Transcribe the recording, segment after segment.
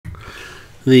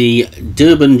The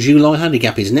Durban July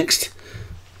Handicap is next,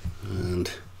 and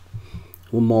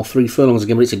 1 mile 3 furlongs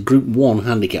again, but it's a Group 1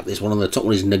 handicap. This one on the top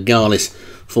one is Nagalis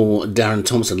for Darren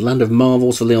Thompson, Land of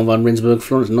Marvels for Leon van Rensburg,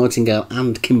 Florence Nightingale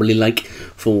and Kimberly Lake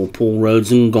for Paul Rhodes,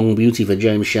 Ngong Beauty for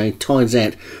James Shea, Tides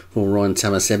Out for Ryan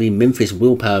Tamasevi, Memphis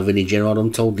Willpower Vinnie Gerard,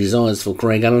 Untold Desires for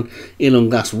Craig Allen,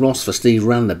 Ilongas Ross for Steve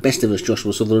Rand, The Best of Us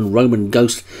Joshua Sutherland, Roman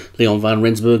Ghost Leon van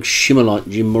Rensburg, Shimmerlight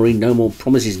Jim Murray, No More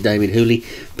Promises David Hooley,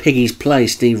 Peggy's Play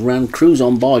Steve Rand, Cruise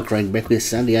On By Craig Beckwith,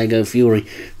 San Diego Fury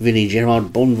Vinnie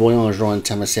Gerard, Bon Voyage Ryan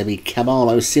Tamasevi,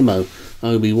 Caballo Simo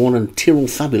Obi-Wan and Tyrrell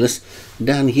Fabulous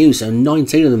Dan Hughes. So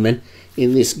 19 of them then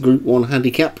in this Group 1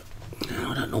 handicap.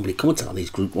 I don't normally commentate on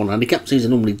these Group 1 handicaps. These are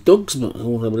normally Doug's, but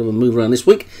I'll have a bit of a move around this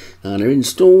week. And they're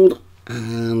installed,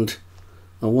 and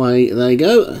away they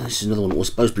go. This is another one that was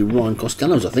supposed to be Ryan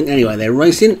Costello's, I think. Anyway, they're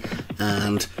racing,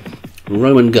 and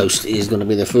Roman Ghost is going to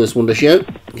be the first one to show.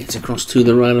 Gets across to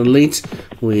the rail and leads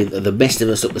with The Best of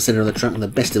Us up the centre of the track, and The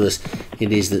Best of Us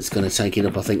it is that's going to take it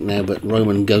up, I think, now. But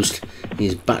Roman Ghost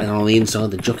is battling on the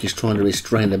inside. The jockey's trying to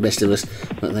restrain The Best of Us,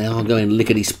 but they are going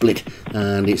lickety-split,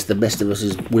 and it's The Best of Us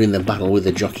who's winning the battle with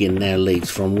the jockey and now leads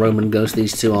from Roman Ghost.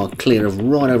 These two are clear of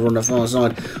right over on the far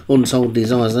side. Untold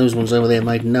Desires, those ones over there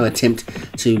made no attempt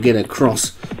to get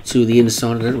across to the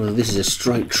inside. I don't know whether this is a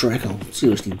straight track. I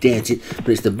seriously doubt it, but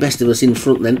it's The Best of Us in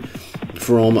front then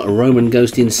from Roman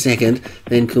Ghost in second.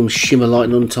 Then comes Shimmerlight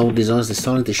and Untold Desires. They're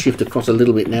starting to shift across a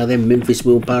little bit now. Then Memphis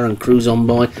Willpower and Cruise On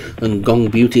By and Gong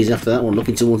Beauties after that one,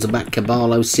 looking towards the back.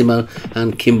 Caballo, Simo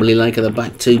and Kimberly Lake are the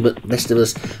back two, but Best of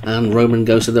Us and Roman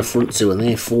Ghost are the front two, and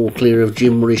they're 4 clear of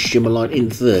Jim Murray. Shimmerlight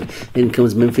in third. Then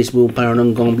comes Memphis Willpower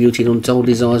and Gong Beauty and Untold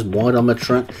Desires wide on the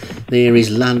track. There is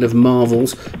Land of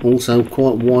Marvels, also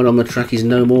quite wide on the track is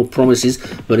No More Promises,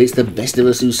 but it's The Best of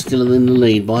Us who's still in the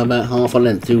lead by about half a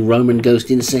length to Roman Ghost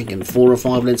in second. 4 or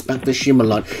 5 lengths back to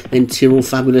Shimmerlight. Then Tyrrell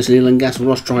Fabulous and Ilongas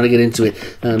Ross trying to get into it,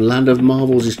 and Land of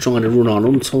Marvels is trying to run on.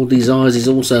 Untold Desires is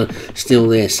also still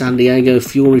there. San Diego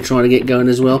Fury trying to get going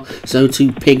as well. So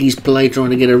too Peggy's Play trying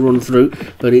to get a run through,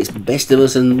 but it's Best of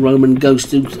Us and Roman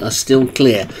Ghost who are still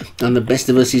clear, and The Best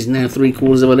of Us is now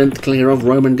 3/4 of a length clear of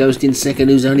Roman Ghost in second,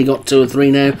 who's only got 2 or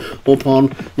 3 now up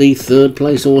on the third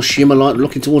place horse Shimmerlight.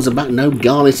 Looking towards the back, no,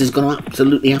 Garlis is going to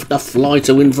absolutely have to fly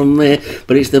to win from there,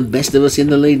 but it's The Best of Us in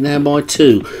the lead now by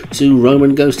 2 to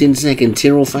Roman Ghost in second.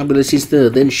 Tyrrell Fabulous is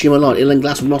third, then Shimmerlight.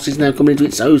 Ilonglass Ross is now coming into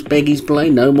it, so's Peggy's Play.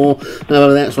 No More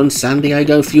that's one. San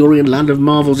Diego Fury and Land of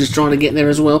Marvels is trying to get there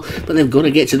as well, but they've got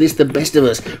to get to this The Best of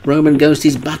Us. Roman Ghost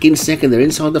is back in second. They're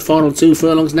inside the final 2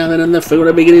 furlongs now then, and the field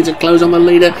are beginning to close on the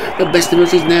leader. The Best of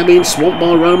Us is now being swamped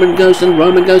by Roman Ghost, and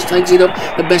Roman Ghost takes it up.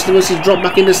 The Best of Us is dropped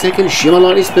back into second.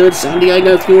 Shimmerlight is third. San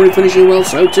Diego Fury finishing well,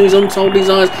 so too is Untold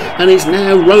Desires, and it's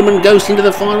now Roman Ghost into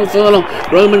the final furlong.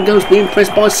 Roman Ghost being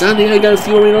pressed by San Diego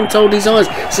Fury and Untold Desires.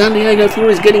 San Diego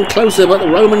Fury is getting closer, but the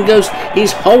Roman Ghost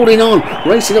is holding on,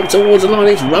 racing up towards the line.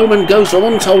 It's Roman Ghost from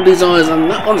Untold Desires, and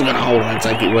that one's going to hold on and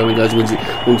take it. Roman Ghost wins it.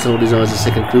 Untold Desires is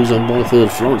second. Cruise On By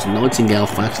third. Florence Nightingale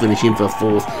fast finishing for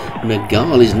fourth.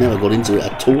 Nagali's never got into it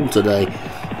at all today,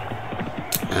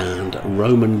 and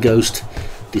Roman Ghost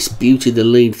disputed the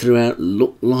lead throughout.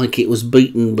 Looked like it was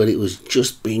beaten, but it was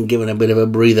just being given a bit of a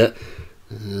breather,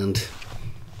 and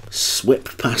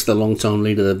swept past the long-time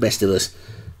leader, The Best of Us,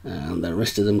 and the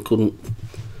rest of them couldn't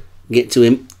get to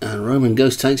him, and Roman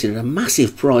Ghost takes it at a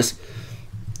massive price.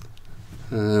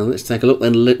 Let's take a look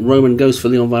then. Roman Ghost for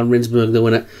Leon van Rensburg, the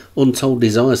winner. Untold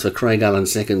Desires for Craig Allen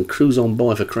second. Cruise On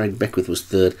By for Craig Beckwith was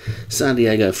third. San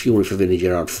Diego Fury for Vinnie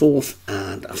Gerard fourth,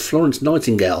 and Florence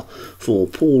Nightingale for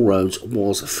Paul Rhodes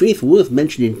was fifth. Worth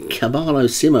mentioning Caballo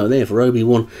Simo there for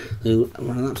Obi-Wan, who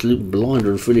won an absolute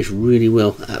blinder and finished really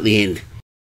well at the end.